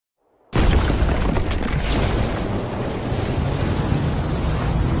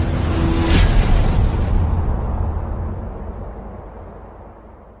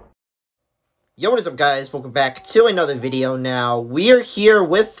Yo, what is up, guys? Welcome back to another video. Now, we are here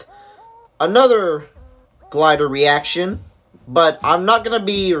with another glider reaction, but I'm not going to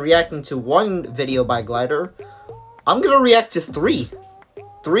be reacting to one video by glider. I'm going to react to three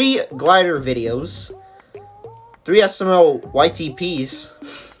glider videos. 3 Sml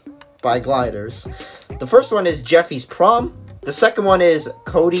Ytps by gliders. The first one is Jeffy's Prom. The second one is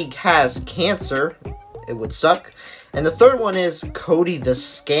Cody has cancer. It would suck. And the third one is Cody the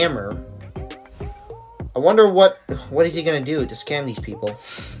Scammer. I wonder what is he gonna do to scam these people?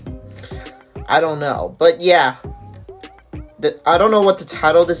 I don't know. But yeah. I don't know what to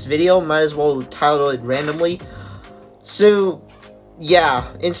title this video. Might as well title it randomly. So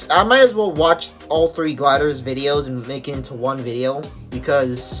yeah, I might as well watch all 3 gliders videos and make it into one video,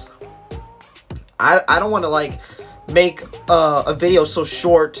 because I don't want to like make a video so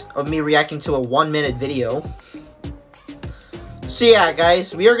short of me reacting to a 1-minute video. So yeah,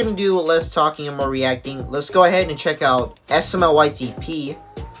 guys, we are going to do less talking and more reacting. Let's go ahead and check out Sml Ytp,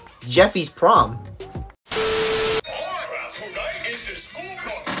 Jeffy's Prom. Tonight is the school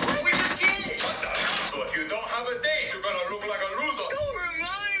prom. We just kidding. So if you don't have a date, you're gonna look like a loser. Don't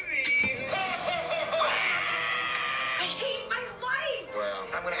remind me. I hate my life. Well,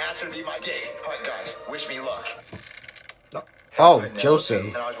 I'm gonna ask her to be my date. All right, guys, wish me luck. Oh, Joseph.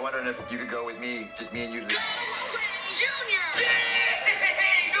 And I was wondering if you could go with me, just me and you. Junior.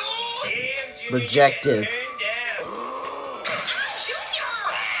 Rejected. You're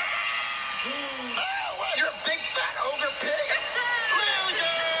a big fat ogre pig.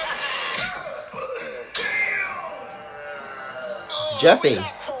 Jeffy.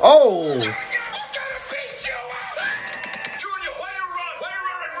 Oh. I'm gonna beat you up. Junior, why you run? Why you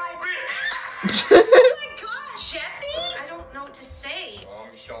run like a real bitch? Oh my gosh, Jeffy. I don't know what to say.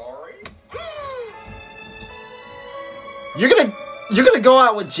 I'm sorry. You're gonna go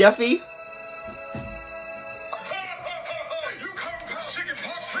out with Jeffy?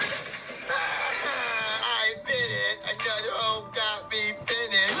 I did it. Another hoe got me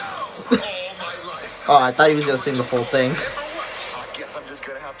finished. All my life. Oh, I thought he was gonna sing the full thing. I guess I'm just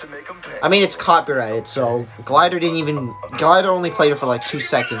gonna have to make him pay. I mean, it's copyrighted, so Glider only played it for like 2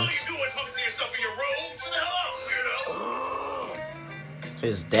 seconds.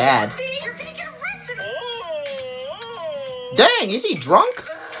 His dad. Jeffy, you're gonna get arrested. Dang, is he drunk?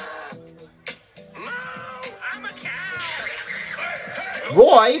 I'm a cow.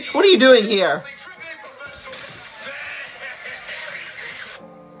 Roy, what are you doing here?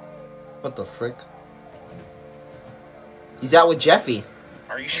 What the frick? He's out with Jeffy.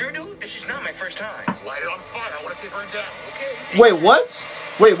 Are you sure, dude? This is not my first time. Light it on fire. I want to see it burn down. Okay. Wait, what?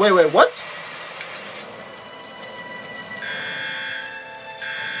 Wait, what?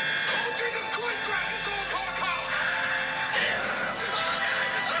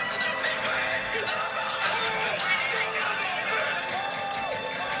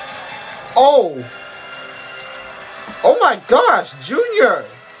 Oh! Oh my gosh, Junior!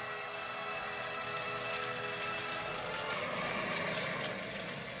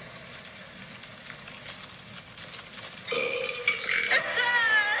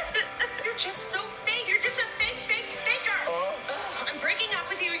 You're just so fake. You're just a fake faker. I'm breaking up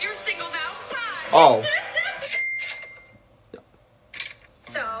with you. You're single now. Bye. Oh.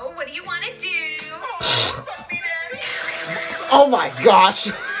 So, what do you want to do? Oh my gosh!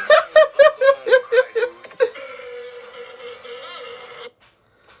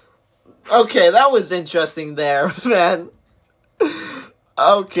 Okay, that was interesting there, man.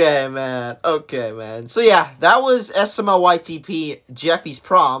 Okay, man. So yeah, that was Sml Ytp, Jeffy's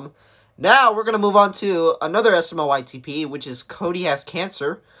Prom. Now we're gonna move on to another Sml Ytp, which is Cody has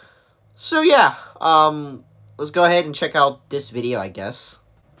cancer. So yeah, let's go ahead and check out this video, I guess.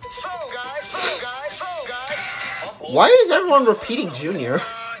 So guys. Why is everyone repeating Junior?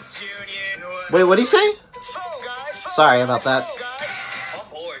 Wait, what'd he say? Sorry about that.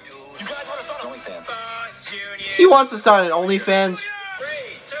 He wants to start an OnlyFans. 3,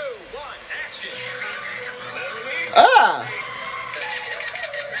 2, 1, action. Ah!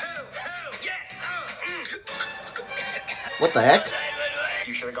 What the heck?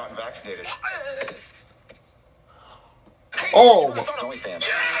 You should have gotten vaccinated. Oh!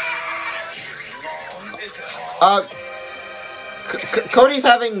 Cody's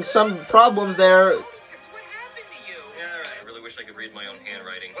having some problems there. What happened to you? Yeah, I really wish I could read my own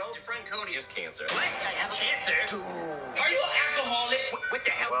handwriting. Well, your friend Cody has cancer. What? I have cancer? Are you an alcoholic? What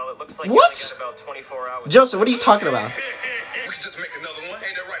the hell? Well, it looks like you only got about 24 hours. Joseph, what are you talking about? We can just make another one.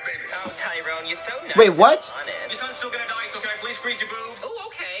 Ain't that right, baby? Oh, Tyrone, you're so nice. Wait, what? Your son's still gonna die, so can I please squeeze your boobs? Oh,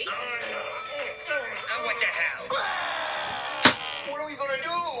 okay. What the hell? What are we gonna do?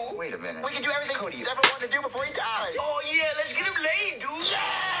 Wait a minute. We can do everything Cody's ever wanted to do before he dies. Oh yeah, let's get him laid, dude. Yeah.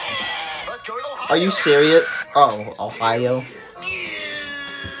 Let's go to Ohio. Are you serious? Oh, Ohio. Jesus.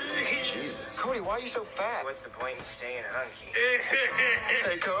 Cody, why are you so fat? What's the point in staying hunky?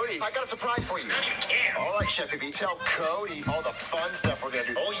 Hey, Cody, I got a surprise for you. No, you can't. All right, Chef Ytp, tell Cody all the fun stuff we're gonna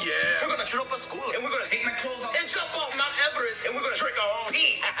do. Oh yeah. We're gonna shoot up a school and we're gonna take my clothes off and jump off Mount Everest and we're gonna drink our own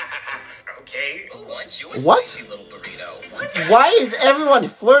pee. Okay. Who wants you? What? Spicy little burrito. Why is everyone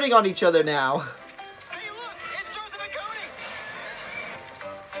flirting on each other now? Hey, look, it's Joseph and Cody.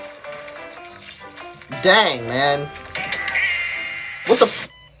 Dang, man. What the?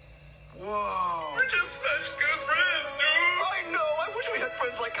 Whoa. We're just such good friends, dude. I know. I wish we had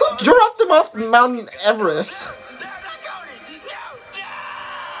friends like Who dropped him off Mount Everest? No, not Cody. No.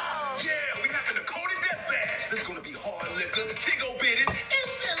 Yeah, we having a Cody death bash. This is gonna be hard liquor, Tigo bitties, and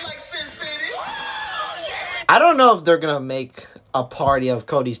sin like Sin City. I don't know if they're gonna make a party of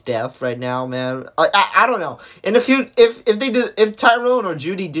Cody's death right now, man. I don't know. And if Tyrone or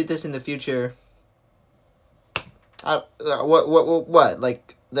Judy did this in the future, what?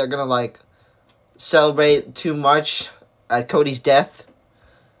 Like they're gonna like celebrate too much at Cody's death?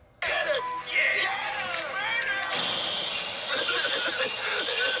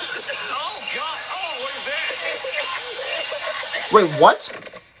 Wait, what?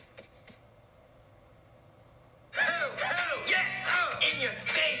 Yes! In your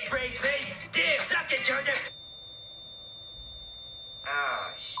face, brace face! Damn, suck it, Joseph!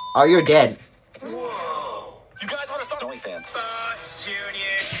 Oh, Oh, you're dead. Whoa. You guys want to start OnlyFans? Boss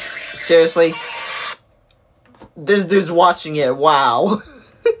Junior! Seriously? This dude's watching it. Wow.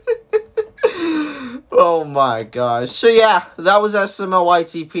 Oh my gosh. So yeah, that was Sml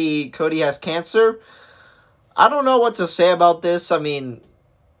Ytp. Cody has cancer. I don't know what to say about this. I mean,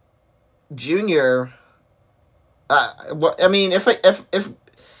 Junior. I mean, if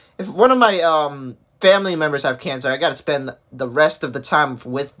one of my family members have cancer, I gotta spend the rest of the time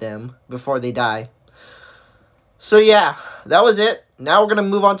with them before they die. So yeah, that was it. Now we're gonna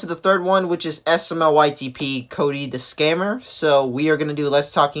move on to the third one, which is Sml Ytp, Cody the Scammer. So we are gonna do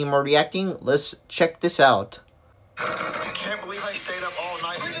less talking, more reacting. Let's check this out. I can't believe I stayed up all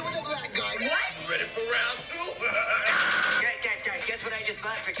night. With the black guy. What? Ready for round two? Guys, guess what I just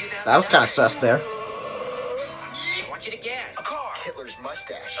bought for 2000? That was kind of sus there. I want you to guess. A car. Hitler's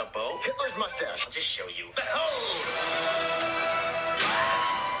mustache. A boat? Hitler's mustache. I'll just show you. Behold!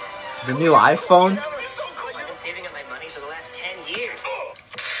 The new iPhone. It's so cool. I've been saving up my money for the last 10 years.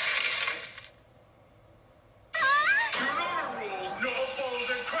 You know the rules. No phones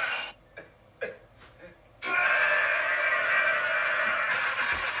and crap.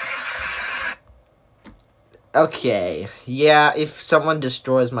 Okay, yeah, if someone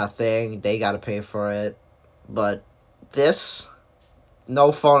destroys my thing, they gotta pay for it. But this,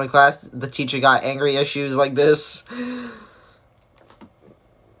 no phone in class, the teacher got angry issues like this.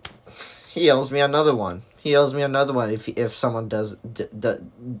 He owes me another one. He owes me another one if someone does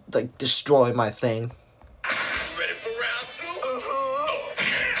like destroy my thing. Ready for round two?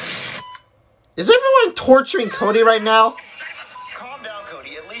 Is everyone torturing Cody right now? Calm down,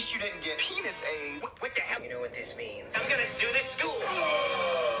 Cody. At least you didn't get penis AIDS. What the hell? You know what this means? I'm gonna sue this school.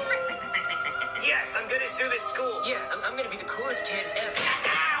 Yes, I'm gonna sue this school. Yeah, I'm gonna be the coolest kid ever.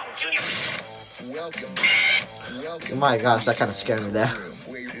 Ow, Junior! Welcome. Oh my gosh, that kind of scared me there.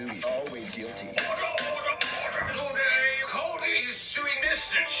 Where he's always guilty. Today, Cody is suing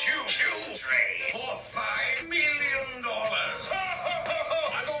Mr. Choo Train for $5 million. I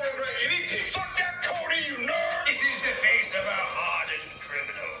don't regret anything. Suck that, Cody, you nerd. This is the face of a hardened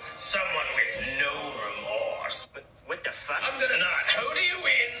criminal. Someone with no remorse. What the fuck? I'm gonna not. Cody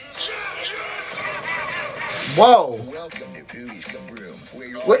wins. Whoa. Welcome to Pooey's Kabroom.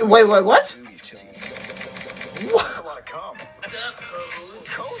 Wait, what? That's a lot of cum. The pose.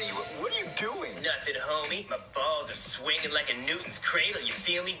 Cody, what are you doing? Nothing, homie. My balls are swinging like a Newton's cradle. You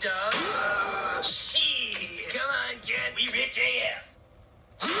feel me, dog? Shit. Come on, kid. We rich AF.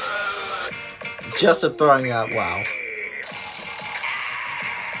 Just a throwing up. Wow.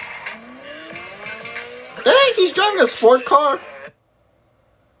 Dang, he's driving a sport car.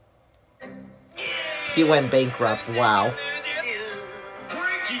 He went bankrupt. Wow.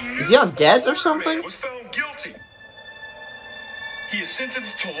 Is he on debt or something? Was found guilty. He is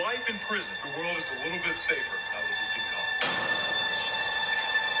sentenced to life in prison. The world is a little bit safer now that he's been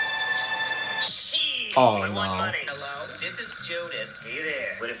caught. Shit. Oh, I want no. money. Hello? This is Judith. Hey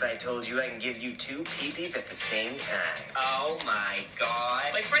there. What if I told you I can give you 2 peepees at the same time? Oh my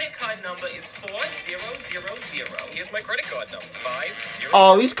god. My credit card number is 4000. Here's my credit card number. 50.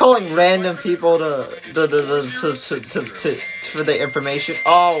 Oh, he's calling random people to for the information.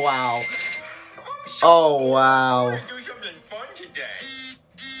 Oh wow. Oh wow. Do something fun today.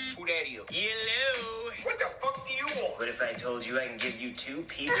 Who that you? Hello. What the fuck do you want? What if I told you I can give you 2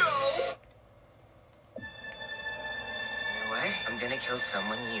 peepees? No. You know what? I'm gonna kill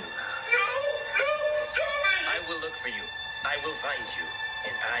someone you love. No, stop it! I will look for you. I will find you.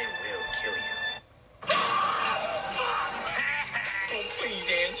 And I will kill you. Oh, please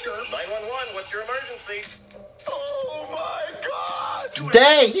answer. 911, what's your emergency? Oh my god!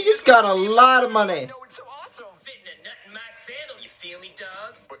 Dang, he just got a lot of money. No, it's so awesome. Fitting a nut in my sandals, you feel me,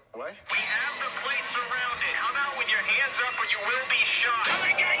 dog? What? We have the place surrounded. Come out with your hands up or you will be shot. Oh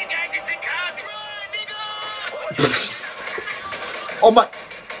my god, you guys, it's a cop! Run, nigga! Oh my.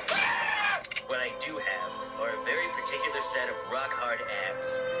 What I do have are a very particular set of rock-hard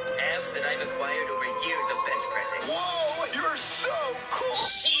abs. Abs that I've acquired over years of bench pressing. Whoa, you're so cool.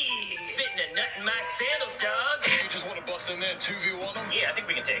 Shit! Fitting a nut in my sandals, dog! You just want to bust in there 2v1 them? Yeah, I think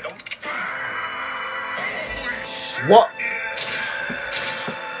we can take them. What?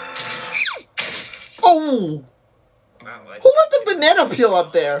 Oh! Wow, what? Who left the banana peel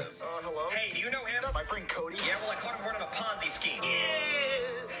up there? Hello? Hey, do you know him? My friend Cody? Yeah, well, I caught him running a Ponzi scheme. You're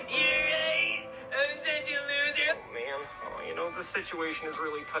right. I'm such a loser. Man, you know, this situation is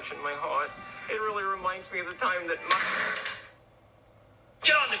really touching my heart. It really reminds me of the time that my...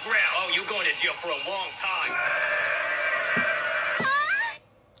 Get on the ground. Oh, you're going to jail for a long time.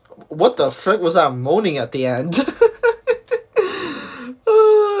 What the frick was that moaning at the end?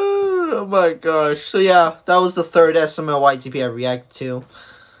 Oh my gosh. So yeah, that was the third Sml Ytp I reacted to.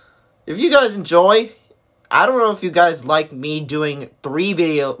 If you guys enjoy, I don't know if you guys like me doing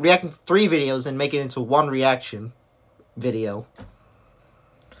reacting to 3 videos and make it into 1 reaction video.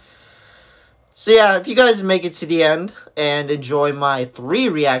 So yeah, if you guys make it to the end and enjoy my 3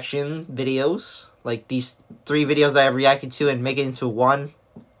 reaction videos, like these 3 videos I have reacted to and make it into 1.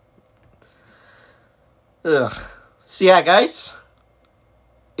 Ugh. So yeah, guys,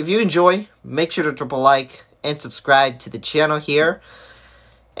 if you enjoy, make sure to drop a like and subscribe to the channel here.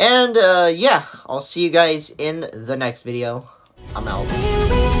 And yeah, I'll see you guys in the next video. I'm out.